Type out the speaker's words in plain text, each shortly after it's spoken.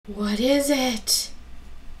What is it?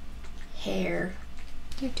 Hair.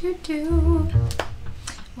 Do.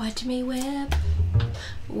 Watch me whip.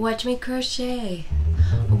 Watch me crochet.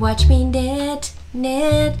 Watch me knit.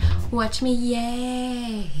 Watch me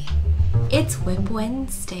yay. It's WIP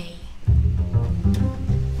Wednesday.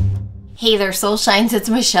 Hey there, soul shines. It's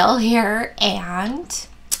Michelle here, and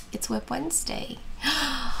it's WIP Wednesday.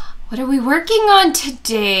 What are we working on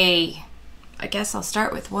today? I guess I'll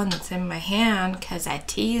start with one that's in my hand because I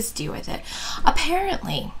teased you with it.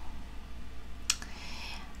 Apparently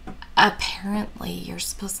you're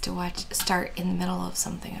supposed to start in the middle of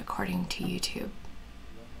something according to YouTube.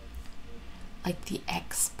 Like the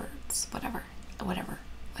experts, whatever.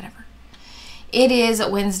 It is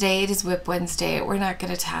Wednesday, it is WIP Wednesday. We're not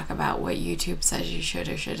going to talk about what YouTube says you should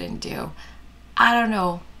or shouldn't do. I don't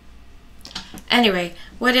know. Anyway,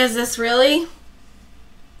 what is this really?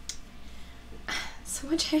 So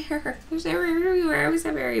much hair. There's everywhere. I always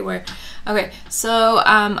have everywhere. Okay, so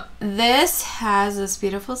this has this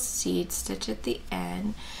beautiful seed stitch at the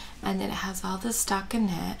end, and then it has all the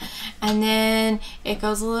stockinette, and then it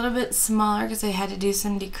goes a little bit smaller because I had to do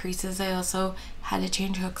some decreases. I also had to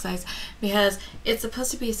change hook size because it's supposed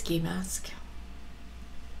to be a ski mask.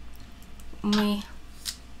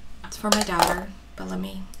 It's for my daughter, but let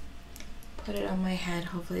me put it on my head.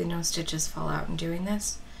 Hopefully no stitches fall out in doing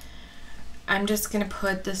this. I'm just going to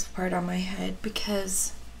put this part on my head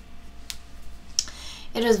because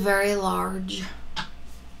it is very large.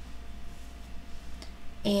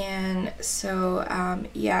 And so,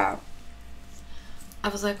 yeah, I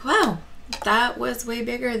was like, wow, that was way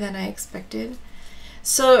bigger than I expected.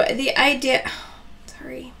 So the idea,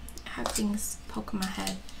 sorry, I have things poking my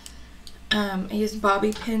head. I used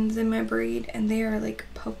bobby pins in my braid and they are like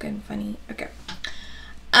poking funny. Okay.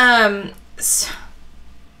 So,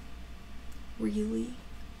 really?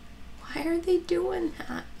 Why are they doing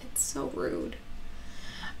that? It's so rude.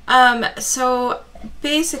 So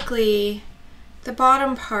basically the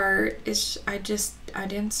bottom part is, I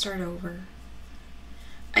didn't start over.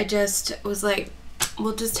 I just was like,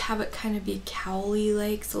 we'll just have it kind of be cowly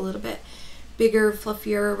like, so a little bit bigger,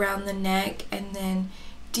 fluffier around the neck, and then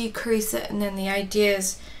decrease it. And then the idea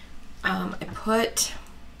is I put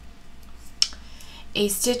a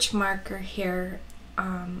stitch marker here,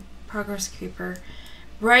 progress creeper,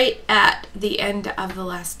 right at the end of the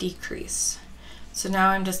last decrease. So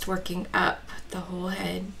now I'm just working up the whole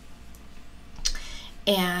head,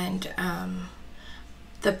 and I'm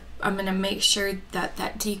gonna make sure that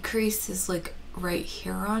that decrease is like right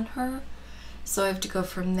here on her. So I have to go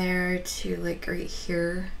from there to like right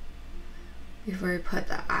here before I put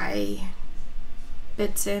the eye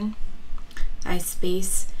bits in, eye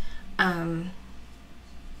space.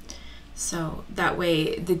 So that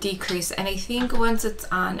way the decrease, and I think once it's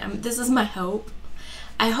on, this is my hope.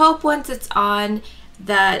 I hope once it's on,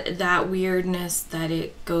 that weirdness, that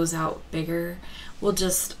it goes out bigger, will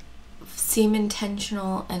just seem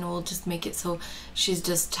intentional, and we'll just make it so she's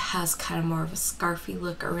just has kind of more of a scarfy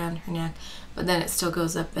look around her neck, but then it still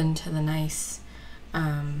goes up into the nice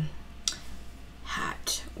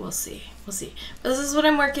hat. We'll see. But this is what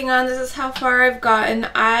I'm working on. This is how far I've gotten.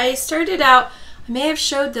 I started out, I may have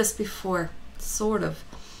showed this before, sort of.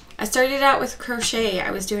 I started out with crochet.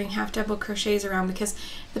 I was doing half double crochets around because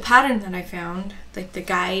the pattern that I found, like the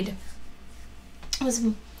guide, was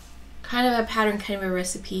kind of a pattern, kind of a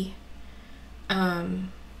recipe.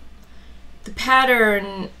 The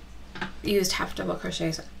pattern used half double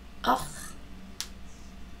crochets. Ugh.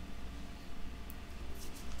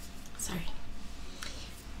 Sorry.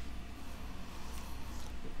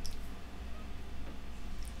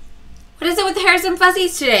 What is it with the hairs and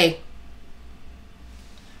fuzzies today?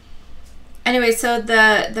 Anyway, so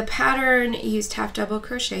the pattern used half double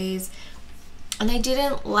crochets, and I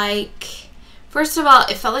didn't like, first of all,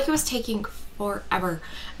 it felt like it was taking forever.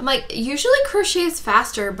 I'm like, usually crochet is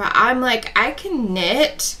faster, but I'm like, I can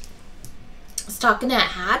knit stockinette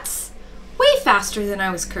hats way faster than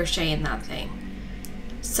I was crocheting that thing.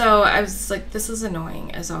 So I was like, this is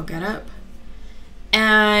annoying as all get up.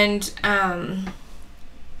 And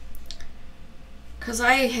because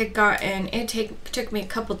I had gotten, it took me a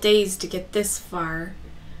couple days to get this far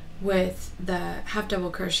with the half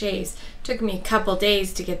double crochets. Took me a couple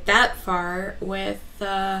days to get that far with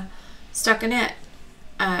stockinette.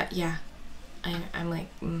 Yeah, I'm like,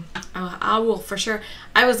 I will for sure.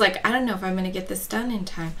 I was like, I don't know if I'm gonna get this done in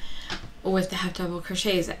time with the half double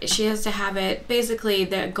crochets. She has to have it, basically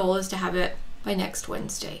the goal is to have it by next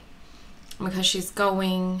Wednesday, because she's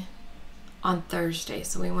going on Thursday,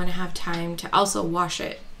 so we want to have time to also wash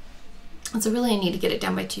it. And so really I need to get it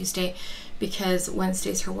done by Tuesday because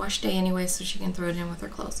Wednesday's her wash day anyway, so she can throw it in with her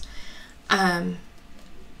clothes.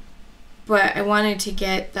 But I wanted to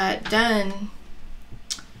get that done.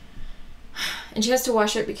 And she has to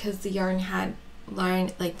wash it because the yarn had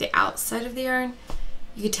line, like the outside of the yarn,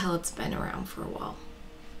 you could tell it's been around for a while.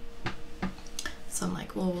 So I'm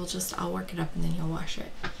like, well, I'll work it up and then you'll wash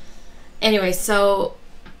it. Anyway, so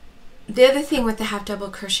the other thing with the half double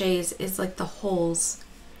crochets is like the holes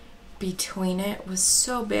between it was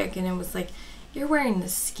so big, and it was like, you're wearing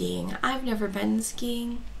this skiing. I've never been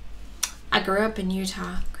skiing. I grew up in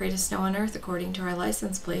Utah, greatest snow on earth according to our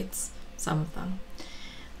license plates, some of them.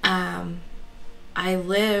 I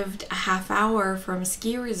lived a half hour from a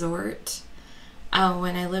ski resort.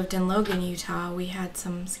 When I lived in Logan, Utah, we had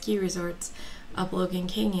some ski resorts up Logan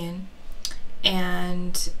Canyon,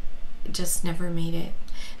 and just never made it.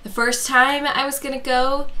 The first time I was gonna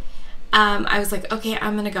go, I was like, okay,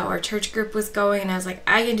 I'm gonna go. Our church group was going, and I was like,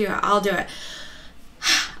 I can do it. I'll do it.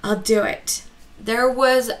 I'll do it. There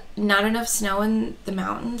was not enough snow in the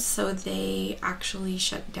mountains, so they actually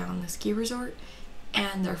shut down the ski resort,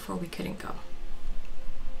 and therefore we couldn't go.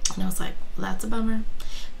 And I was like, well, that's a bummer.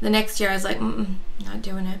 The next year I was like, not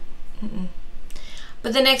doing it.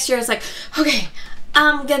 But the next year I was like, okay,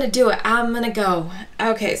 I'm gonna do it. I'm gonna go.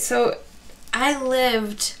 Okay, so I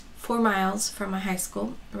lived 4 miles from my high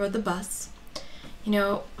school. I rode the bus. You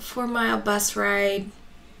know, 4-mile bus ride,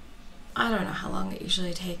 I don't know how long it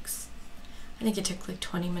usually takes. I think it took like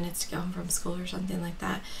 20 minutes to get home from school or something like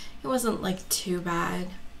that. It wasn't like too bad.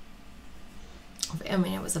 I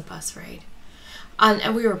mean, it was a bus ride.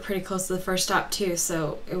 And we were pretty close to the first stop too,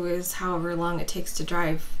 so it was however long it takes to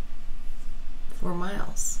drive 4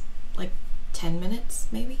 miles. Like 10 minutes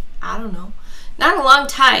maybe? I don't know. Not a long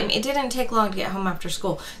time. It didn't take long to get home after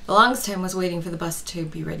school. The longest time was waiting for the bus to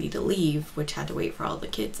be ready to leave, which had to wait for all the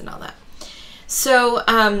kids and all that. So,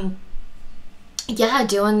 yeah,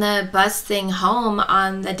 doing the bus thing home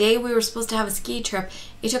on the day we were supposed to have a ski trip,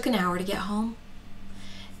 it took an hour to get home.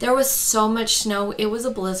 There was so much snow. It was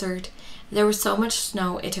a blizzard. There was so much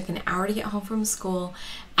snow. It took an hour to get home from school.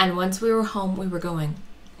 And once we were home, we were going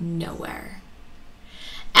nowhere.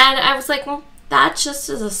 And I was like, well, that just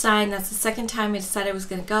is a sign. That's the second time I decided I was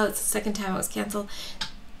going to go. It's the second time it was canceled.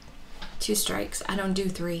 2 strikes. I don't do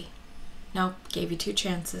 3. Nope. Gave you 2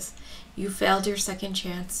 chances. You failed your second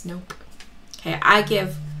chance. Nope. Okay, I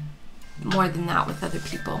give more than that with other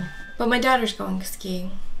people. But my daughter's going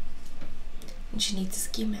skiing. And she needs a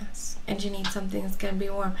ski mask. And she needs something that's going to be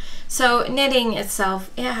warm. So knitting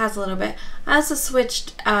itself, it has a little bit. I also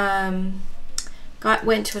switched, went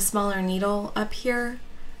to a smaller needle up here,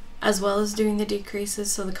 as well as doing the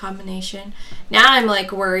decreases, so the combination. Now I'm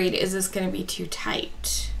like worried, is this going to be too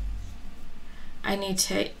tight? I need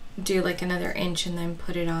to do like another inch and then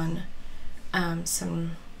put it on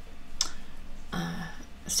some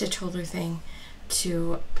stitch holder thing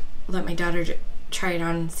to let my daughter try it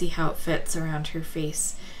on and see how it fits around her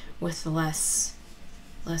face with the less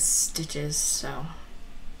stitches. So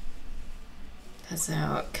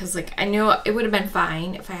because like I knew it would have been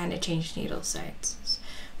fine if I hadn't changed needle sizes,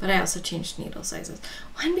 but I also changed needle sizes.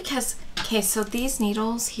 One, because okay, so these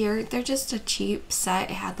needles here, they're just a cheap set.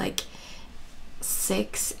 It had like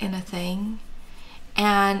 6 in a thing,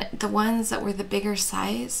 and the ones that were the bigger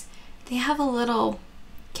size, they have a little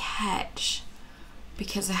catch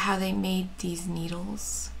because of how they made these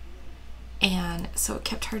needles, and so it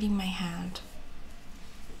kept hurting my hand.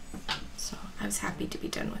 So I was happy to be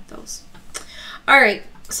done with those. Alright,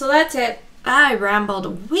 so that's it. I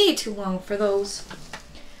rambled way too long for those.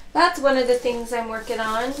 That's one of the things I'm working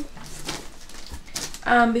on.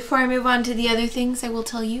 Before I move on to the other things, I will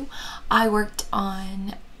tell you I worked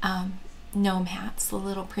on gnome hats, the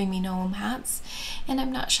little preemie gnome hats, and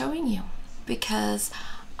I'm not showing you because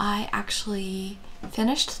I actually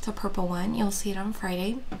finished the purple one. You'll see it on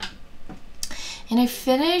Friday. And I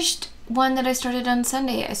finished one that I started on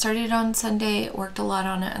Sunday. I started it on Sunday, worked a lot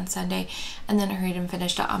on it on Sunday, and then I hurried and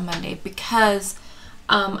finished it on Monday because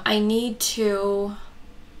I need to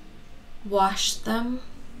wash them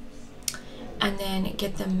and then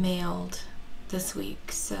get them mailed this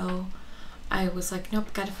week. So I was like,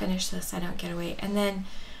 nope, gotta finish this. I don't get away. And then,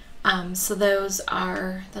 so that's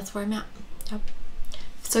where I'm at. Yep.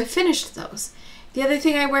 So I finished those. The other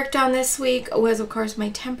thing I worked on this week was, of course, my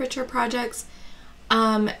temperature projects.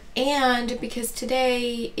 And because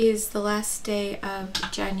today is the last day of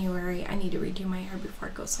January, I need to redo my hair before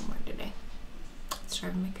I go somewhere today. It's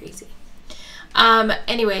driving me crazy.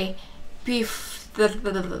 Anyway, today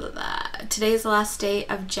is the last day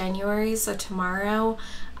of January, so tomorrow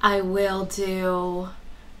I will do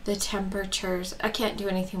the temperatures. I can't do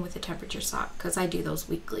anything with the temperature sock because I do those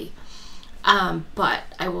weekly. But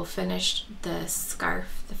I will finish the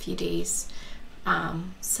scarf the few days.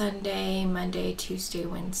 Sunday, Monday, Tuesday,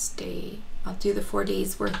 Wednesday. I'll do the 4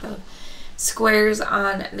 days worth of squares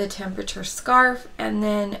on the temperature scarf, and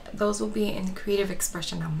then those will be in creative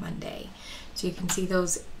expression on Monday. So you can see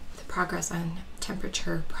the progress on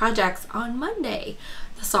temperature projects on Monday.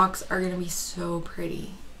 The socks are gonna be so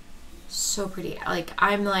pretty. So pretty. Like,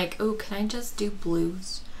 I'm like, oh, can I just do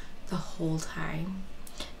blues the whole time?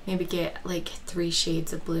 Maybe get like 3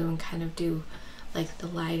 shades of blue and kind of do like the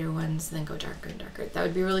lighter ones and then go darker and darker. That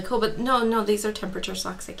would be really cool. But no, these are temperature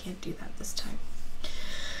socks. I can't do that this time.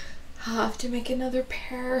 I'll have to make another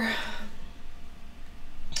pair.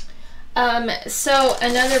 So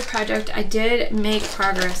another project I did make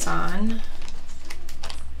progress on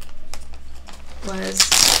was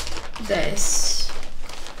this.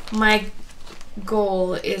 My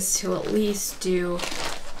goal is to at least do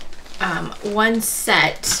one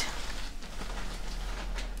set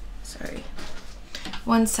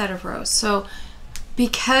of rows. So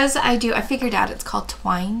because I figured out it's called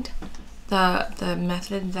twined. The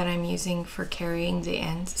method that I'm using for carrying the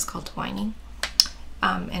ends is called twining.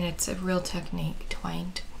 And it's a real technique,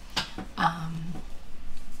 twined.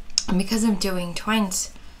 And because I'm doing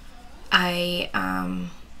twines,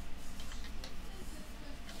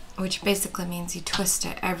 which basically means you twist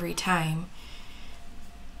it every time.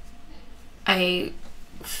 I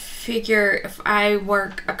figure if I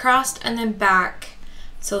work across and then back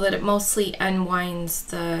so that it mostly unwinds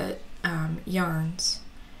the yarns,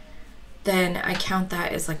 then I count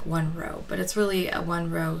that as like 1 row, but it's really a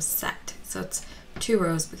 1 row set. So it's 2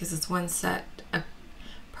 rows because it's 1 set of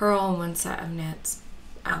purl and 1 set of knits.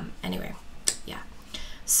 Anyway, yeah.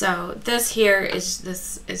 So this here is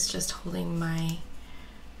just holding my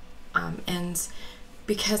ends,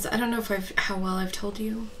 because I don't know if how well I've told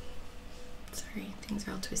you. Sorry, things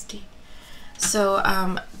are all twisty. So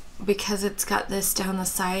because it's got this down the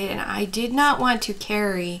side, and I did not want to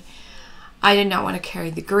carry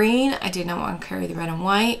the green, I did not want to carry the red and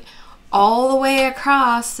white all the way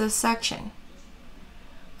across this section.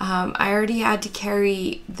 I already had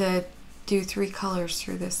to do 3 colors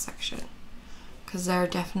through this section, because there are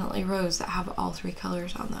definitely rows that have all 3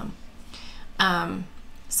 colors on them.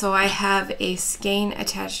 So I have a skein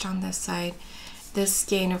attached on this side. This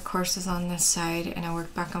skein, of course, is on this side, and I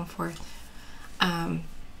work back and forth. I'm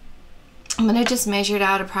going to just measure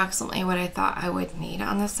out approximately what I thought I would need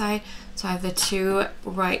on this side. So I have the 2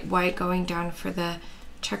 white going down for the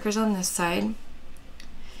checkers on this side.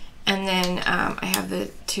 And then I have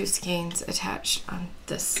the 2 skeins attached on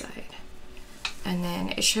this side. And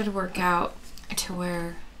then it should work out to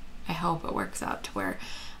where, I hope it works out to where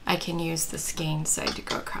I can use the skein side to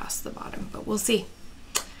go across the bottom, but we'll see.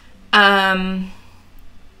 Because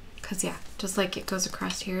yeah, just like it goes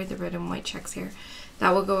across here, the red and white checks here,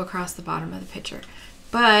 that will go across the bottom of the picture.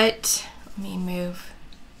 But let me move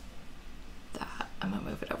that. I'm gonna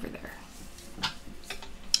move it over there.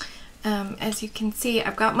 As you can see,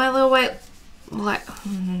 I've got my little let's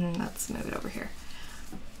move it over here.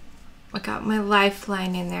 I got my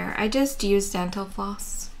lifeline in there. I just used dental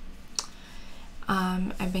floss.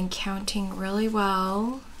 I've been counting really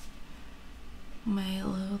well. My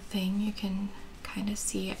little thing, you can kind of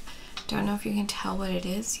see it. Don't know if you can tell what it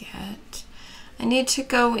is yet. I need to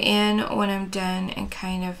go in when I'm done and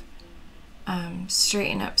kind of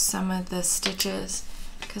straighten up some of the stitches,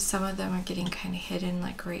 because some of them are getting kind of hidden,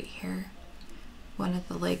 like right here. One of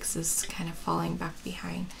the legs is kind of falling back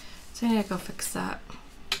behind, so I need to go fix that.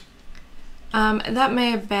 That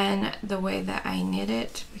may have been the way that I knit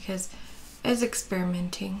it, because I was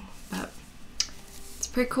experimenting, but it's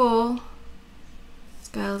pretty cool. It's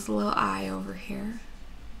got his little eye over here.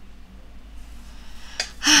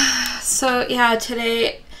 So yeah,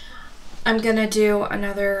 today I'm gonna do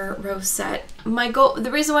another row set. My goal,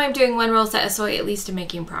 the reason why I'm doing 1 row set is so at least I'm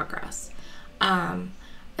making progress.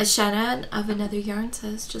 As Shannon of Another Yarn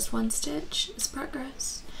says, just 1 stitch is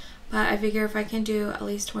progress. But I figure if I can do at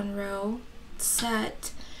least 1 row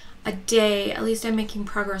set a day, at least I'm making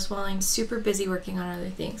progress while I'm super busy working on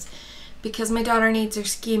other things. Because my daughter needs her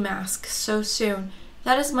ski mask so soon.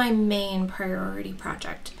 That is my main priority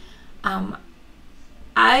project. I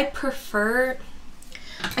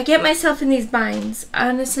get myself in these binds.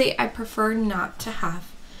 Honestly, I prefer not to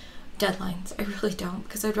have deadlines. I really don't,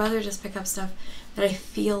 because I'd rather just pick up stuff that I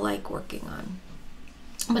feel like working on.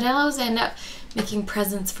 But I always end up making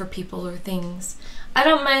presents for people or things. I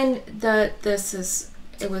don't mind that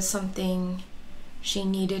it was something she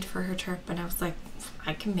needed for her trip, and I was like,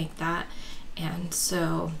 I can make that. And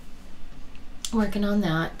so working on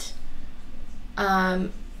that.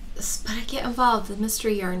 but I get involved. The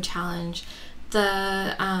mystery yarn challenge,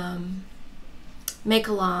 the make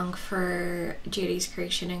along for Judy's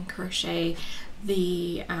Creation and Crochet,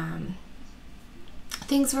 the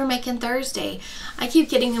things we're making Thursday. I keep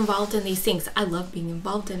getting involved in these things. I love being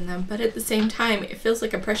involved in them, but at the same time, it feels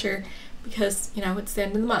like a pressure because, you know, it's the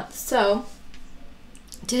end of the month. So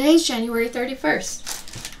today's January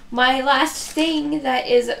 31st. My last thing that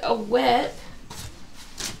is a WIP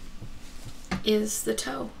is the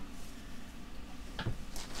toe,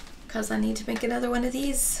 because I need to make another one of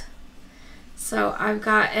these. So I've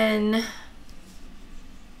gotten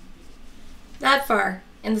that far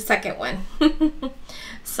in the second one.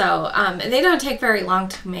 So they don't take very long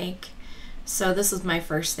to make, so this is my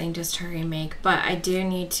first thing just to remake, but I do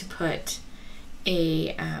need to put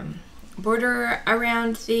a border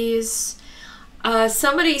around these.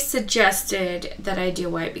 Somebody suggested that I do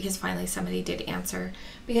white, because finally somebody did answer,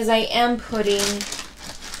 because I am putting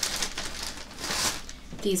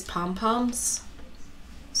these pom-poms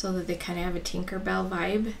so that they kind of have a Tinkerbell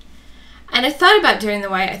vibe. And I thought about doing the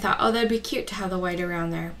white. I thought, oh, that'd be cute to have the white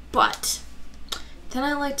around there. But then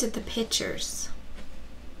I looked at the pictures.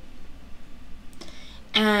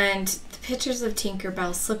 And the pictures of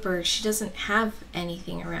Tinkerbell's slipper, she doesn't have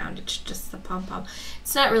anything around. It's just the pom-pom.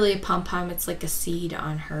 It's not really a pom-pom. It's like a seed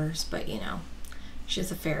on hers. But, you know,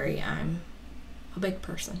 she's a fairy. I'm a big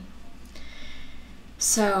person.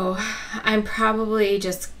 So I'm probably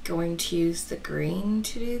just going to use the green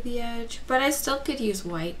to do the edge, but I still could use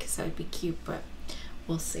white because that would be cute, but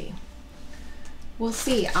we'll see. We'll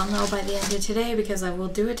see. I'll know by the end of today, because I will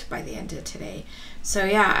do it by the end of today. So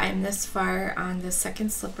yeah, I'm this far on the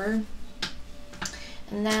second slipper,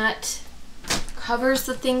 and that covers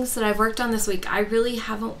the things that I've worked on this week. I really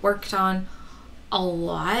haven't worked on a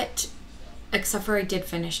lot, except for I did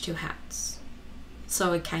finish 2 hats.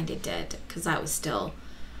 So it kind of did, because that was still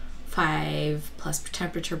 5 plus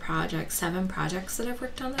temperature projects, 7 projects that I've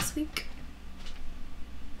worked on this week.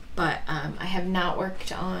 But I have not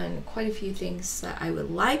worked on quite a few things that I would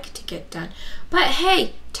like to get done. But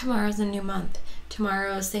hey, tomorrow's a new month.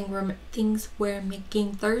 Tomorrow's things we're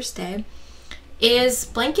making Thursday is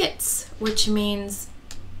blankets, which means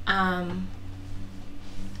I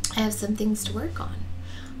have some things to work on.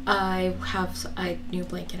 I have a new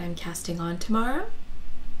blanket I'm casting on tomorrow,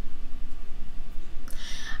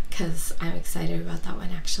 because I'm excited about that one.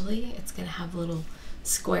 Actually, it's gonna have little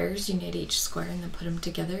squares. You knit each square and then put them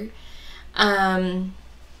together, and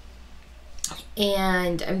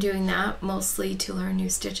I'm doing that mostly to learn new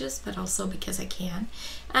stitches, but also because I can.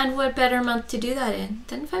 And what better month to do that in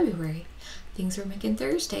than February? Things we're making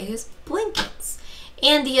Thursday is blankets.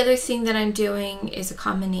 And the other thing that I'm doing is a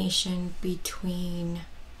combination between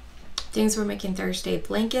things we're making Thursday,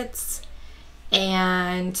 blankets,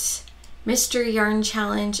 and mystery yarn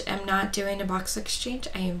challenge. I'm not doing a box exchange.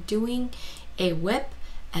 I am doing a WIP,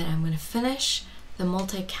 and I'm going to finish the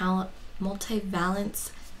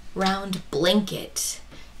multi-valence round blanket.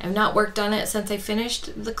 I've not worked on it since I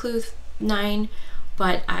finished the Clue 9,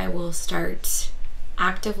 but I will start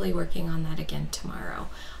actively working on that again tomorrow.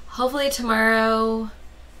 Hopefully tomorrow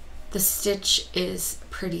the stitch is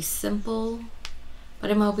pretty simple,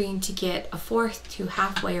 but I'm hoping to get a 4th to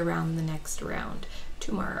halfway around the next round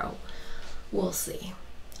tomorrow. We'll see.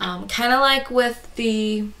 Kind of like with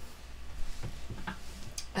the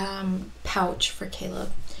pouch for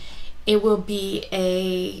Caleb, it will be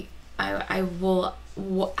a, I will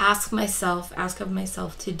ask of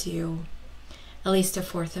myself to do at least a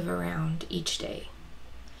 1/4 of a round each day.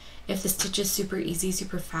 If the stitch is super easy,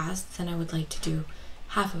 super fast, then I would like to do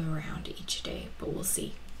half of a round each day, but we'll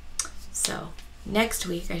see. So next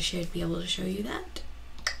week I should be able to show you that.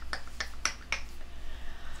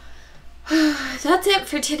 That's it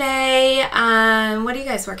for today. What are you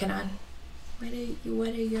guys working on?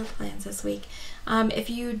 What are your plans this week? If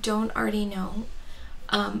you don't already know,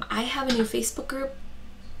 I have a new Facebook group.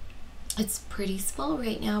 It's pretty small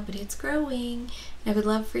right now, but it's growing. And I would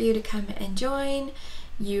love for you to come and join.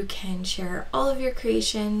 You can share all of your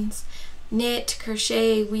creations: knit,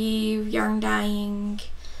 crochet, weave, yarn dyeing,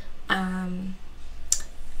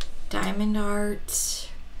 diamond art,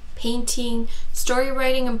 painting, story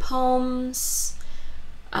writing and poems,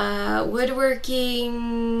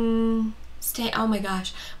 woodworking, oh my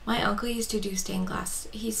gosh, my uncle used to do stained glass.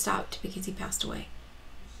 He stopped because he passed away.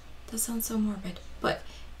 That sounds so morbid, but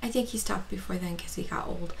I think he stopped before then because he got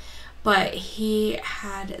old. But he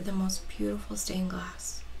had the most beautiful stained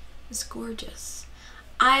glass. It's gorgeous.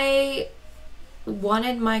 I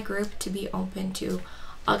wanted my group to be open to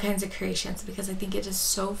all kinds of creations because I think it is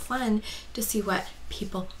so fun to see what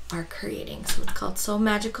people are creating. So it's called So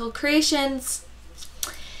Magical Creations.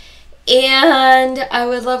 And I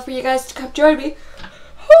would love for you guys to come join me.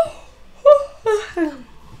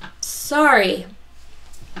 Sorry.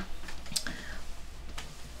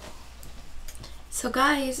 So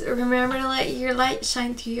guys, remember to let your light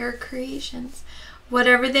shine through your creations,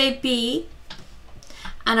 whatever they be.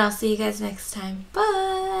 And I'll see you guys next time.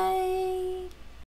 Bye.